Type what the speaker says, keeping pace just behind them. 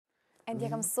E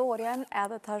ndjekëm sorjen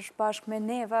edhe tash bashkë me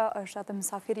neve është atë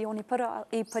mësafiri unë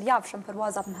i përjavshëm për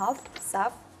WAZZUP në hap,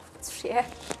 Saf, shje.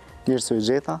 Mirë se u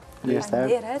gjeta, mirë se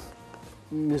erdhe.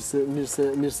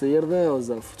 Mirë se erdhe, o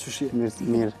Zaf, qëshje?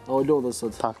 Mirë. A o lodhe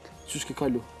sot? Pak. Qësh ke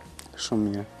kalu? Shumë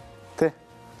mirë. Ti?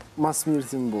 Mas mirë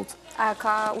ti në botë. A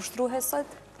ka ushtruhe sot?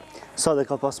 Sot e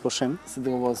ka pas pushim. Si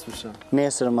të ka pas pushim?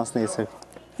 Nesër mas nesër.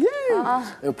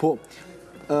 E po,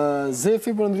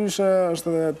 Zefi për ndryshe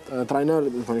është edhe trajner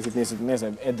në fitnessit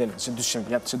nesër, e din, që 200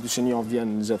 vjetë, që 200 javë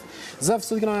vjen në gjithë. Zef,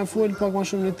 sot kena me folë pak ma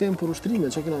shumë një temë për ushtrime,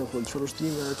 që kena me folë? Qëfar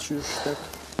ushtrime, qysh, tek?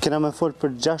 Kena me folë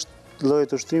për 6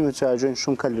 llojet ushtrime që agjojnë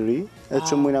shumë kalori, edhe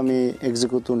që mujna mi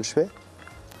ekzekutu në shpe,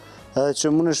 edhe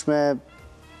që mundesh me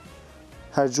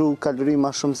harxhu kalori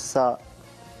ma shumë se sa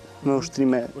me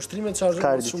ushtrime. Ushtrime që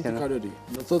harxhojnë ma shumë për kalori.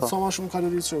 Do thotë sa ma shumë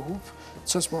kalori që hup,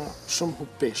 qësh ma shumë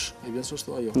hup pesh. E bjen që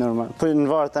është ajo? Normal. Për në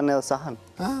varë tani edhe sa han.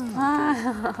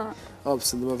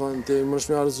 Pse do me thonë, ti mësh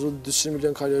me harxhu 200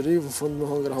 milion kalori, në fund me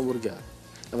hongër hamburger.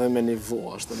 Edhe me nivo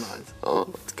është të najtë.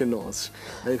 Të kënaqësh.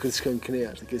 Edhe kërë të shkojnë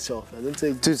kënesh, të këtë qafe.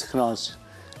 Ty të kënaqësh.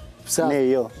 Pse? Ne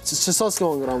jo. Që sa s'ke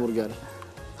hongër hamburger?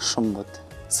 Shumë botë.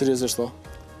 Seriozisht to?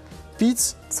 Pizë?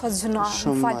 Sa të gjëna,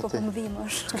 më falë po për më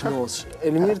dhimësh. Të kënaqësh.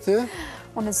 E në mirë ti?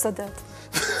 Unë e së dëtë.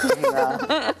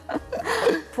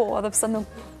 Po, edhe pse nuk...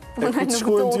 E ku të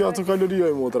shkojnë ty ato kaloria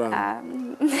e motra?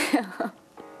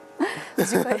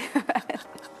 Gjykoj.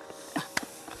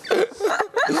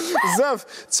 Zef,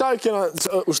 qaj kena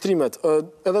ushtrimet,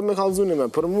 edhe me kalzuni me,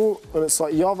 për mu,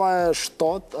 java e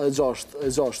 7 e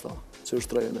 6 që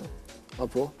ushtrojene,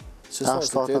 apo? A,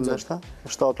 7 ndeshta?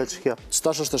 7 e që kjo?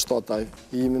 Qëtash është e 7 taj,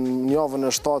 jemi në javën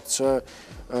e 7 që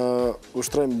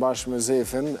ushtrojmë bashkë me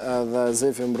Zefin, edhe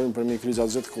Zefin mbrojmë për mi kry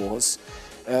gjatë gjithë kohës,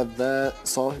 edhe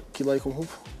sa kila i kom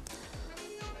hup?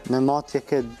 Me matje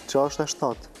ke 6 e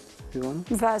 7,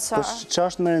 Veqa. Që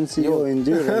është më rëndësi jo i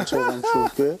ndyre që e kam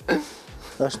shurë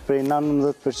është prej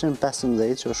 19%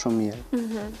 15% që është shumë mirë.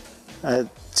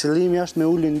 Qëllimi është me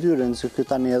ulli ndyrën, se kjo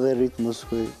tani edhe rritë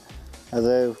muskuj,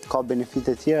 edhe ka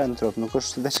benefite tjera në trup, nuk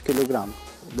është veç kilogram.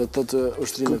 Dhe të të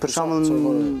ushtrime për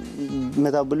shembull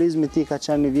metabolizmi ti ka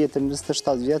qenë një vjetër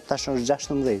 27 vjetë, tash është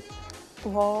 16.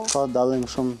 Ka dallim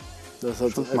shumë. Dhe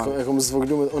thotë, e kom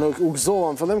zvoglu me... Unë u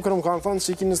gëzova, në fillim kërë më kanë thonë që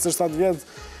i ki 27 vjetë,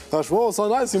 thash, sa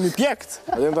najës, jemi pjekt.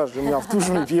 A dhe më tash, jemi aftu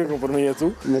shumë i pjekëm për me jetu.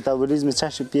 Metabolizmi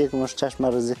qash i pjekëm është qash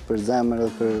ma rrezik për zemër dhe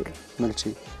për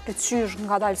mëlqi. E qysh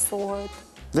nga dalësohet?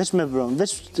 Veç me brum,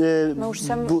 veç...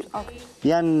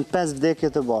 Janë 5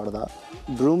 vdekje të bardha.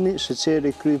 Brumi,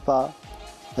 sheqeri, krypa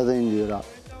edhe ndyra.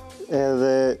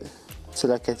 Edhe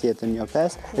cila këtë jetën një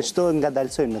 5, e qëto nga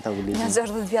dalësojnë metabolizmi. Nga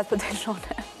 60 vjetë për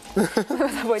dalëshone.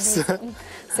 Metabolizm,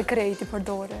 se krejti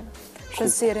përdore.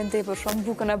 Shësirin të i për shumë,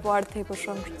 bukën e bardë të i për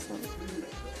shumë.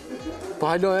 Po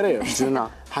halo e re është. Gjuna.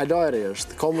 Halo e re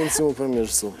është. Ka mundësi mu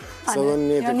përmirësu.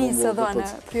 Ja nisë edhe anë,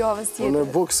 për javës tjetër. Unë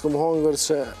bukë s'kom hongër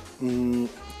që...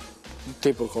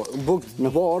 Te për ka. Bukë në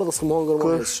bardë dhe s'kom hongër më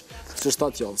heq. Që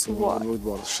 7 javë s'kom hongër bukë të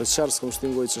bardë. Shëqerë s'kom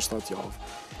shtingoj që 7 javë.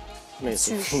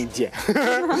 Mesë, dje.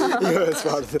 Jo e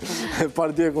s'partë. Par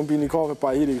dje kom pi një kafe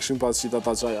pa hiri, këshim pas qita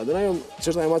ta qaja. Dhe na jo,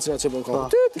 qështë na e macina qepën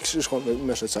kafe, ty këshim shkon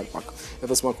me shëqer pak.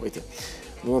 Edhe s'makojti.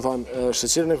 Dhe me thonë,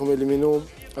 shëqerin e kom eliminu,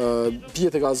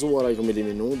 pijet e gazuara i kom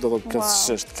eliminu, do të këtë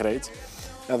shështë krejt.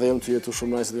 Edhe jom të jetu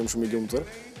shumë najse dhe jom shumë i lumëtër.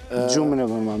 Gjumën e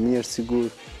bërma, mirë,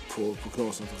 sigur. Po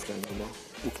knasën të flenë, përba.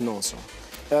 U knasën.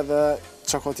 Edhe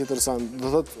qa ka tjetër sanë, do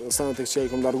të thotë, sanë të këqe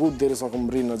i kom largu, deri sa kom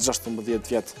rrinë në 16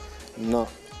 vjetë në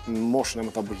moshën e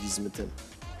metabolizmit tim.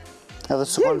 Edhe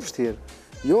së konë vështirë?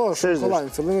 Jo, shumë kolaj.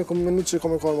 Në fillim e kom menu që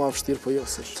kom e konë ma vështirë, po jo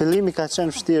sështë. Fillimi ka qenë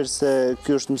vështirë se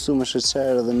kjo është mësu me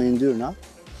sheqer edhe me ndyrna.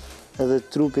 Edhe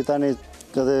trupi tani,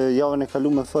 edhe javën e kalu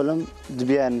me fëllëm,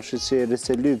 dëbjenë sheqeri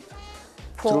se lypë.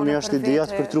 Truni është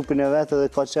idejatë për trupin e vetë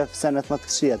edhe ka qef senet ma të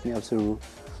këqijet një observu.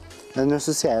 Edhe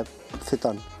nësë si e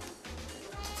fiton.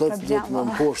 Thëtë do të me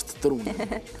mposhtë truni.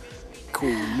 Ku,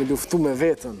 me luftu me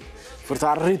vetën. Për të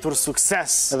arritur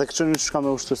sukses. Edhe këtë një që ka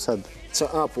me ushtru sëdë.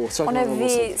 Unë e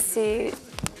vi si...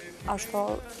 Ashto,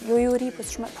 jo juri,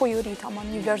 po juri ta ma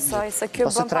një vlerësoj, se kjo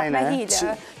bëm pak me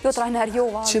hile. Jo trajner, jo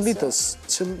vansë. Qëllitës,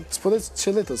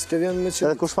 qëllitës, ke vjen me qëllitës.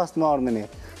 Edhe kush pas të marrë me një.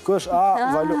 Kush,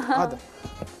 Valon, hajde.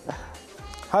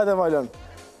 Hajde, Valon.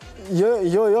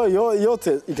 Jo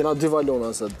ti, i kena 2 Valona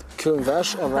sëtë. Kërën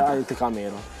vesh edhe aji të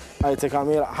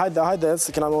kamera. Hajde,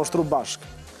 se kena me ushtru bashkë.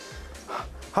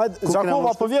 Hajde,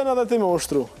 Gjakova, po vjen edhe ti me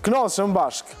ushtru. Knasë shëm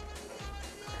bashkë.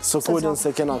 Sokolin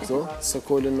se kena këtu.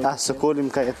 Sokolin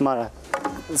ka jetë marak.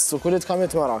 Sokolit ka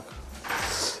jetë marak.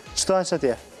 Qëto e që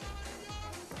atje?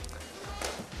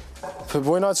 Për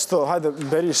bojna qëto, hajde,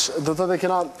 Berish, do të të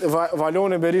kena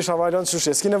valoni, Berisha, valon që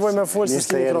shë. S'ki nevoj me folë,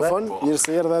 s'ki mikrofon, njërë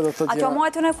se jërë dhe do të A të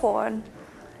muajtë në kohën?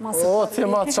 O, ti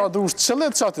ma qa dush,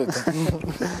 qëllet qatit.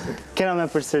 Kena me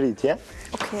përsëritje.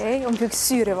 Okej, unë për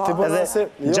kësyri, va. Edhe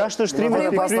 6 ushtrimet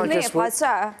për krymë. Pa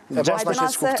që? E pas me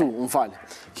shesh kuptu, më falë.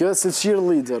 Kjo e si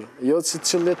cheerleader, jo që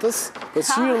qëlletës, për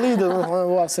cheerleader,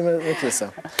 më se me kese.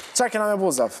 Qa kena me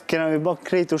bo, Zaf? Kena me bo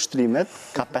krejt ushtrimet,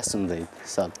 ka 15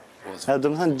 sot. Edhe do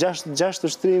më thënë 6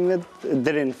 ushtrimet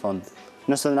deri në fund,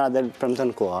 nëse nga del Premte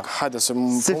në koha. Hajde, se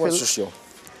më po me qëshjo.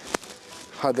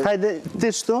 Hajde, ti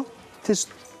shtu,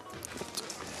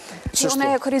 Unë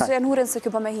e korrizoj Enurin se kjo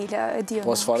për me hile, e di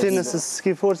unë. Ti nëse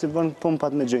s'ki forë, si bën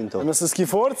pompat me gjojnë to. Nëse s'ki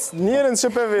forë, njerën që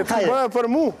pe vetë, bëja për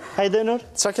mu. Hajde, Enur.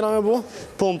 Qa kena me bu?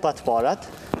 Pompat parat.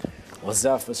 O,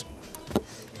 Zaf,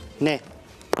 Ne.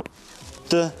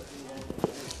 2,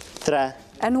 3,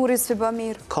 Enuri s'fi bë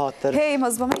mirë. 4, Hej, më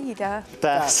s'bë me hile.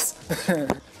 5,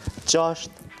 6,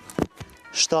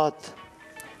 7,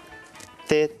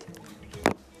 8,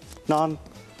 9,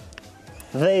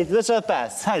 10, veç e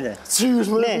 5, hajde. Qysh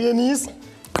më në pjenis?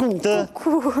 2,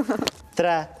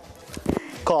 3,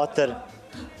 4,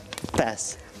 5.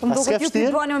 Më duke t'ju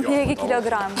për bëni më pjeki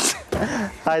kilogram.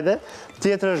 Hajde,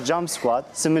 tjetër është jump squat,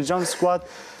 se me jump squat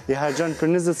i hargjon për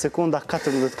 20 sekunda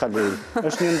 14 kalori.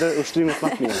 Është një ndër ushtrimet më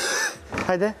të mirë.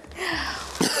 Hajde.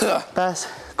 5,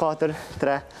 4,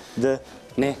 3, 2,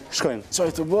 1, shkojmë.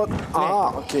 Qaj të bot?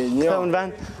 Okej, një. Në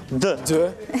vend, 2,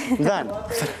 vend,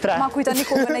 3, Ma kujta një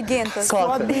kohën e gentës.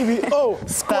 Squat baby,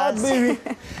 squat baby.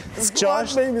 Squat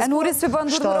baby. Enuri s'fi bën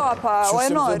dur dropa, o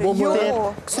Enuri, jo,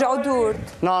 kësra o dur.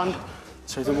 9,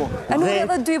 Qaj të bot? Enuri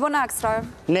edhe 2 bën ekstra.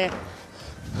 1,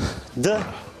 2,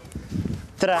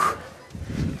 3,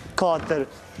 4,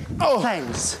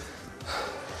 thanks.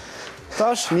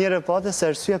 Tash? Mire pate se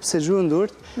arsye pse gjuhën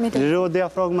durt, liro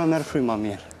diafragma merr frymë më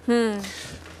mirë.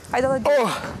 Hajde edhe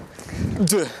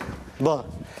 2. Bo.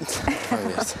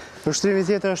 Ushtrimi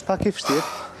tjetër është pak i vështirë,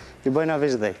 i bëjna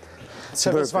veç 10. Që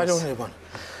për s'valoni e ban?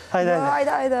 Hajde.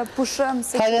 Hajde, pushëm.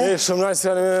 Hajde. Shumë najtë si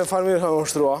janë me farmirë ka më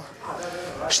shtrua.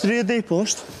 Shtrije dhe i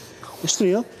poshtë.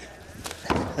 Shtrije.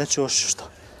 Dhe që është shto.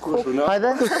 Hajde.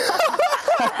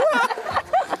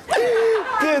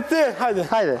 Ti, hajde.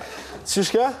 Hajde.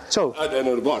 Qyshka? Qo. Hajde,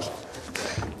 Enur, bashkë.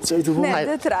 Qaj të bu? Ne,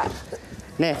 dhe 3.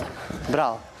 Ne.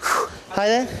 Bravo.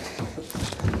 Hajde.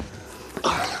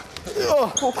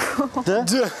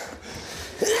 2.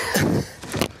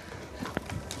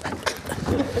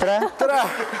 3.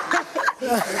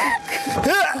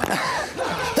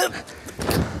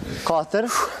 4.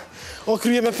 O,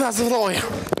 kryje me 5 vdojë.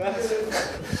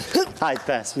 Hajde,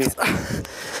 5, mirë.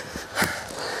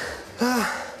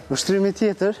 Ushtrimi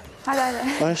tjetër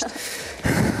është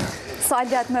Sa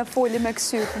let me foli me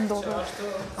kësyrë të ndohë.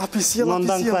 Apisjela,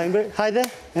 Mountain climber. Hajde,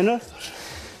 Enur.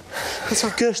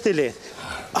 Kjo është i lehtë.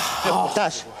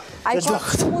 Tash. A i ka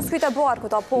muskujt e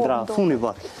barkut, apo? Bravo, funi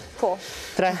bark. Po.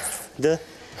 3, 2,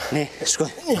 1,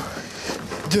 shkoj.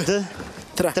 2,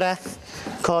 3,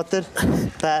 4,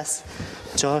 5,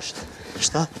 6,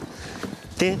 7,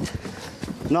 8,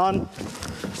 9,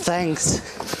 thanks.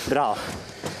 Bravo.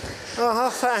 Aha,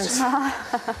 thanks.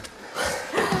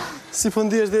 Si për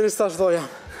ndi është diri s'ta shdoja.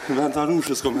 Vend të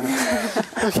arushës kom e në.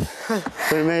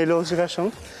 Për me i lo që ka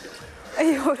shumë.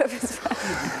 Jo, rëpizve.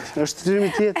 Është trimi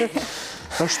tjetër,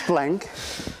 është plank.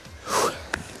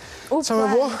 Qa me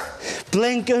bo?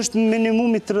 Plank është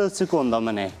minimumi 30 sekunda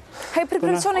më nej. Hej,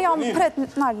 qone jam pret,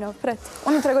 nalë, pret.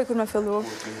 Unë në tregoj kur me fillu.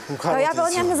 Ja për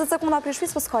një 20 sekunda për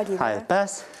shpis, po s'ka lidhe. Hajde,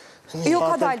 5. Jo,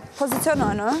 ka dalë, pozicionë,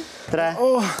 në? 3.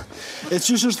 E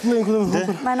qysh është planku dhe më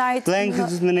hopër? Me najtë... Plank të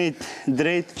të mënejt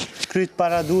drejt, kryt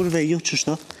para durve, jo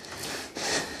qështo.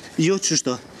 Jo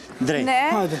qështo, drejt. Ne,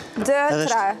 2,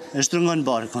 3. E shtrëngon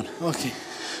barkon. Okej.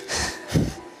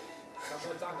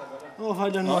 O,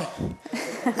 hajde nëj.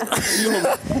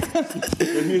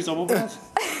 E mirë sa po pas?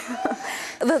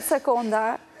 10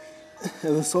 sekonda.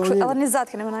 Edhe so një. Edhe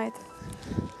 20 kene me najtë.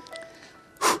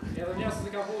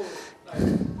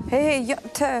 Hej,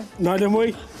 të. Nale moj.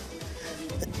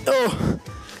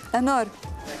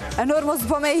 Enur mos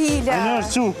bë me hile. Enur,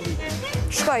 su.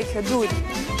 Shkoj kjo, dur.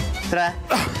 3.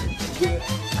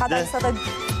 Ka dalë sa të...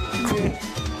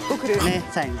 U kry. Ne,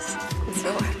 thanks.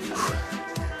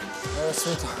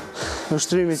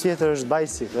 Ushtrimi tjetër është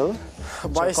bicycle.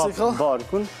 Bicycle? Që ka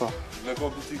barkun, po. Me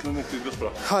ka biciklën e këtë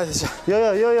pra. Hajde që.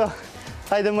 Jo.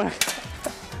 Hajde më.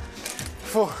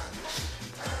 Po.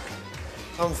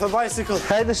 Kam thë bicycle.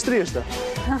 Hajde shtrishtë.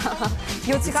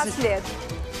 Jo që ka flet.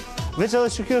 Veç edhe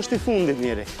që kjo është i fundit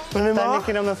njeri. Për një ma? Tani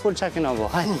kina me full qa kina bo.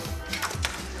 Hajde.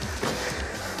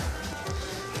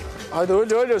 Hajde,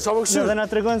 ullë, sa më kështu. Dhe na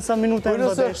tregojnë sa minuta në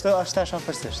bëdhe, ashtë tash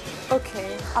afërsisht. Okej.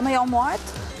 A me ja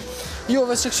muajt? Jo,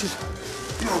 veç që kështu.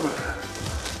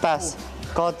 5,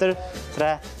 4,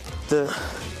 3, 2,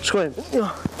 shkojmë.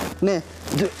 Ne,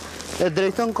 2, e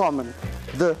drejton kamën.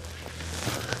 2,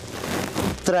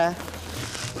 3,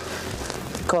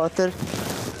 4,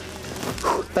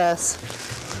 5,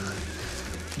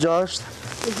 6,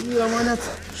 Mira manet,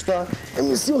 7,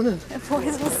 emisionin. Po, e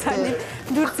s'mu sani.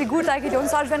 Ndurë sigur ta e këtë, unë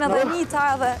sa është vena dhe nita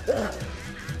edhe.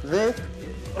 10,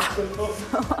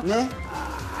 ne,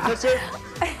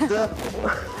 2,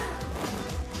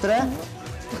 3,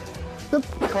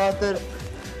 4,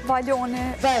 Valoni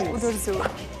Thanks. u dërzu.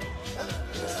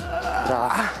 Bra.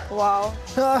 Wow.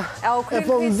 E u E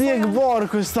po më djekë barë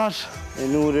kësë tash.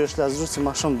 Enuri është lasru si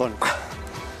ma shumë bënë.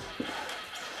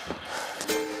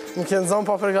 Më kënë zonë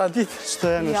pa përgatit. Qëto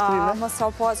e në Ja, shtrime? më sa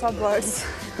po qa bërës.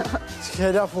 Që ke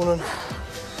hela punën.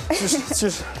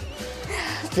 Qysh.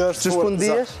 Kjo është Qysh pun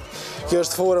dijesh? Kjo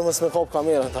është fore mësë me kap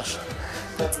kamerën tash.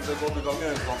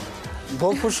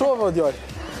 Bo për shove, o djallë.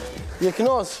 Je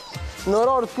knas. Në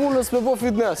orarë të punës me bo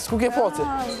fitness. Ku ke pati?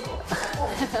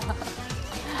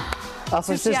 A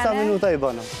fërshirë sa minuta i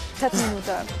bënëm? 8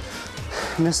 minuta.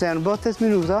 Nëse janë bë 8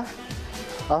 minuta,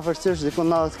 a fërshirë është dikon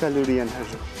 90 kalorien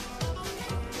herë.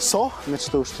 So? Me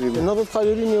qëto ushtrime. 90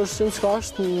 kalori një ushtrim qka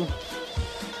është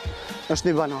është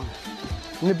një banane.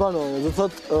 një banane. Dhe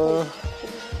thëtë,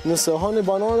 nëse ha një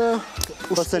banane...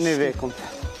 Ose një vekëm.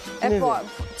 E po,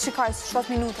 qikaj, 7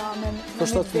 minuta me Po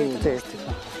 7 minuta.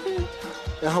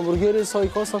 E hamburgeri sa i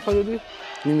ka sa kalori?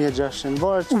 1600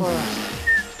 varë që para.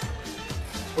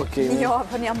 Okej, Jo,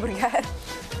 për një hamburger.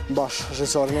 bash,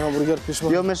 shqeqarë, një hamburger pishme.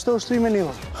 Jo, me qëto ushtrime një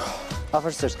varë. A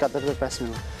fërshirë, 45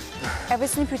 minuta. E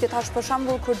ves një pyetje tash, për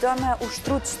shembull, kur do me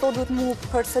ushtru çto duhet mu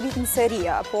përsërit në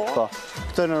seria, po? Po,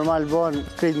 këto normal bëhen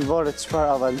krejt në varë të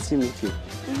çfarë avancimi ki.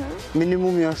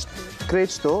 Minimumi është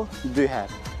krejt qëto 2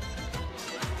 herë.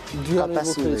 2 Ka herë në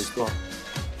 15 bukrit. po.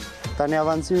 Tani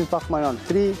avancimi pak më janë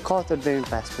 3, 4 deri në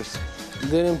 5%.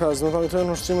 Deri në 5, me këto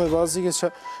janë ushtrimet bazike që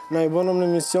na i bënëm në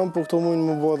emision, po këto mujnë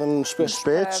më bëhe dhe në shpesh.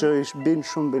 Shpet që ishë binë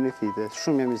shumë benefite,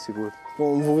 shumë jam i sigurt. Po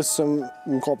më vëvisë që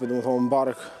më kapi, dhe më thonë, më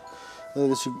bark,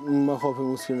 edhe që më kapi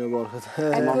muskrin e barkët.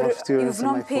 E ma kur ftyrën ju se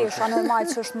vënon ma i pesha, normal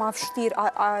që është ma vështirë,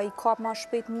 a i kap ma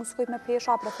shpejt muskujt me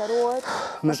pesha, preferohet?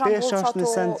 Me pesha është në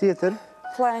sen tjetër,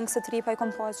 Planks e tripa i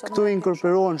kom pa që këtu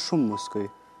inkorporohen shumë muskuj.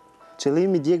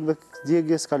 Qëllimi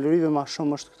djegjes kalorive ma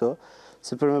shumë është këto,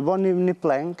 se për me bon një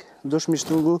plank, dush mi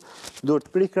shtrungu dur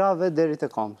të pri krave deri të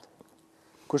kamët.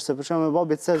 Kurse për shumë me bo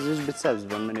biceps, është biceps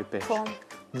bën me një pesh. Po.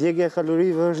 Djegja e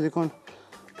kalorive është dikon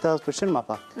 80% ma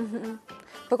pak.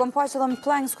 Po kom pa që dhe në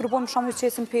planks, kërë bom shumë që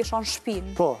qesim pesha në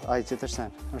shpinë. Po, aj që të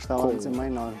sen, është avancim ma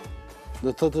i nërë.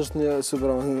 Dhe tëtë është një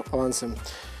super avancim.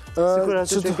 Sikur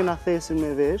aty që kena thesin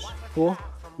me vesh, Po?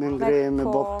 me ngreje, me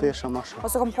po. bo pesha ma shumë.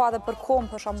 Ose kom pa dhe për kom,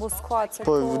 për shambull squat, se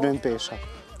Po, këto... vëdojnë pesha.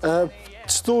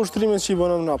 Qëto ushtrimet që i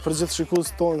bënëm na, për gjithë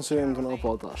shikus tonë që jemë të na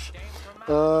pa tash.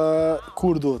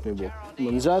 Kur duhet mi bo?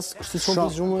 Më nëgjes, kështu shumë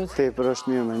për gjumët? Tepër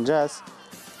është mirë me ngjes,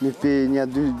 mi pi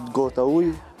 1-2 gota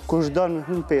ujë, kush don me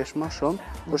hyn pesh ma shumë,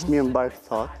 është mirë mbark të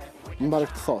thatë. Më barë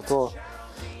këtë thotë.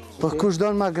 Po kush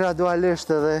don ma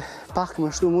gradualisht edhe pak më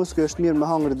shtu muskuj, është mirë me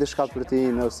hangër diçka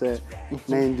proteinë ose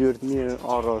në yndyrë të mirë,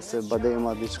 arro ose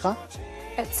badema diçka.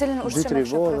 E cilin ushqime që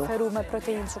trivore. preferu me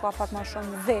proteinë që ka pak ma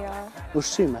shumë dheja?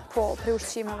 Ushqime. Po, prej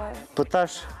ushqimeve. Po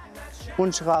tash,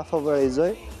 unë që ka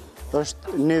favorizoj,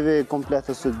 është neve komplet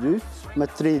ose 2, me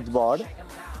 3 të barë,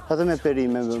 edhe me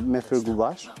perime me fërgu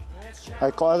bashkë.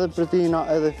 Ai ka edhe proteina,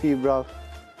 edhe fibra,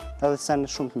 edhe sene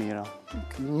shumë të mira.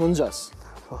 Më nëgjes.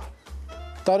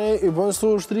 Tani i bënë së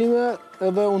ushtrime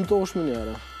edhe unë tosh më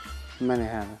njëre. Me një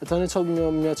herë. E tani qatë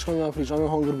me qëka me afriq, a me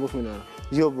hangër buk më njëre.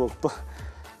 Jo buk, po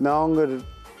me hangër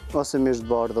ose misht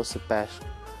bardh ose peshk,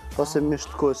 ose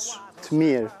misht kush të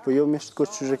mirë, po jo misht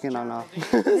kush që kena na.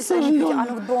 Disa një pytje, a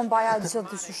nuk bën baja gjithë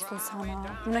dhe që shtu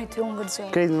sana? Në i të ungër gjithë.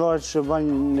 Krejt në varë që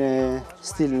banë në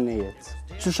stilin e jetë.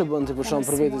 Që shë bënë të përshamë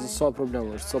për vetës, sa problem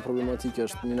është, sa problematikë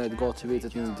është, një najtë gati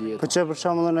vetët një dietë. Po që për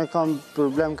shumë dhe ne kam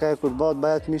problem ka e kur bëhet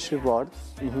bajat mish i bardh,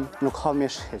 nuk ha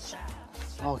mish heq.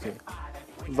 Okej.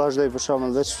 Vazhdoj për shumë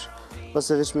veç,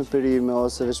 ose veç me perime,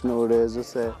 ose veç me orez,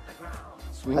 ose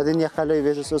edhe një kaloj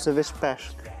vetës, ose veç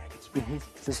peshk.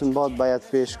 Nësë më bëhet bajat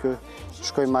peshkë,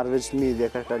 shkoj marrë veç midja,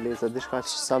 karkaleta, dishka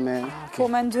që sa me Po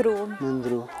me ndru,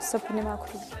 ndru. se për një me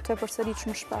kru, të e përsërit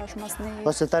shumë shpesh, mas ne...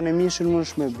 Ose tani mishin mund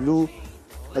është me blu,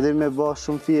 edhe me bo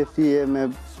shumë fije, me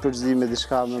përzime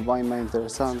diçka, me bajnë ma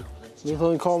interesant. Dhe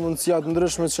thonë ka mundësijat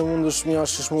ndryshme që mund është mja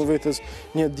shishmu vetës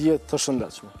një dietë të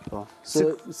shëndetshme. Po.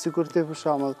 Sikur ti për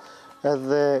shembull,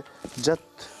 edhe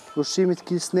gjatë ushqimit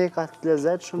ki snekat të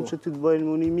lezetshëm që ty të bëjnë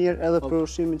muni mirë edhe për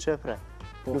ushqimin që e pre.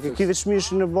 Nuk e ki veç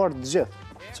mirë në bordë të gjithë.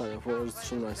 Qaja, po është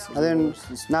shumë nice. Edhe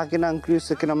na kena në krysë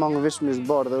se kena mangë veç mirë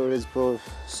bordë dhe uriz, po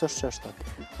s'është që është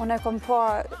atë. Unë e kom pa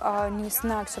një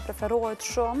snack që preferohet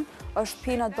shumë, është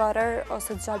peanut butter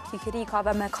ose gjallë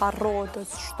pikirikave me karrotë,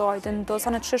 shtojtë, do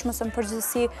sa në të shishme se më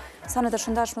përgjithësi, sa në të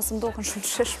shëndashme se më doken shumë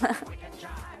të shishme.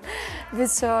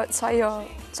 Vizë që ajo,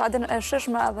 që adin e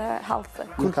shishme edhe healthy.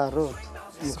 Me karrotë.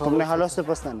 Po me halose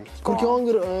pas tani. Kur kjo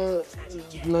hangër,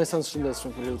 në e sanë shëndes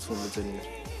shumë për të fundit të rinjë.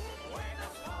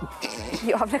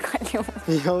 Jo, me kalim.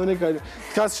 Jo, me kalim.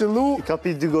 Ka qëllu... Ka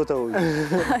pi 2 gota ujë.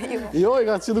 Jo, i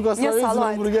ka qëllu ka stravinë në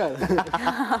hamburger.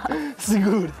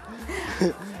 Sigur.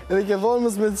 Edhe ke vonë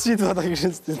mësë me të qitë ata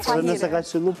këshin së të të. Nëse ka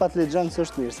qëllu patligjan së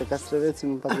është mirë, se ka streveci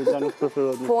me patligjan nuk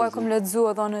preferohet. Po, e kom ledzu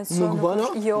edhe në që... Nuk bëna?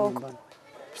 Jo.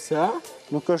 Pse?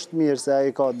 Nuk është mirë se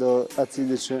ai ka do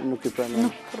acidi që nuk i pranon.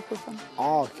 Nuk përputën.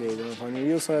 Okej, dhe me thani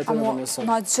ju sa e të në mësën.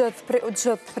 Na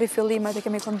gjithë pri fillimet e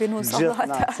kemi kombinu salata. Gjithë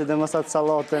na, si dhe mësat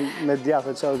salatën me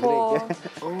djathë qau greke.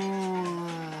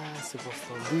 Si po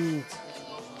shpërdit.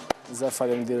 Zë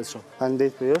faleminderit shumë.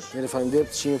 Faleminderit për josh. Njeri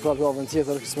faleminderit që jemi prapë javën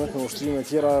tjetër, kismet me ushtrime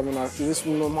tjera, me në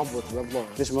aktivismë në ma botë, dhe blojë.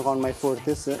 Kish me kanë maj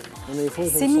forti se... Në i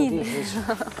forti, si nini.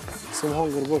 Se më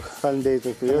hangër bëk.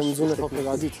 Faleminderit për josh. Më zune pa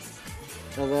pregadit.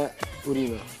 Edhe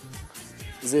urime.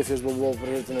 Zefi është bëbë për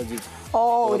herëtën e dytë. O,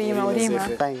 urime. Urime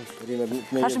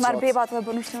me Tash marrë bebat dhe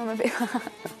bërë ushtrime me beba.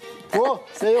 Po,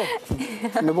 se jo.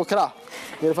 Me bo kra.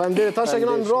 Njërë faleminderit, tash e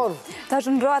këna në rrë. Tash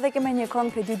në rrë dhe keme një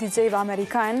këngë për 2 DJ-ve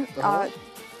Amerikan,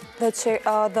 The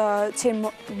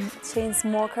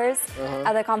Chainsmokers,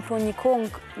 edhe kam pru një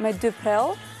këngë me 2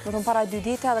 prill, më të para 2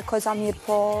 dite, edhe këgja mirë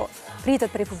po pritet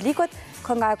për i publikut.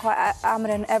 Kënga e ka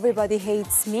emrin Everybody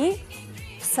Hates Me,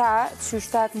 sa që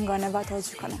shtek nga në vato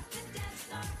gjykone.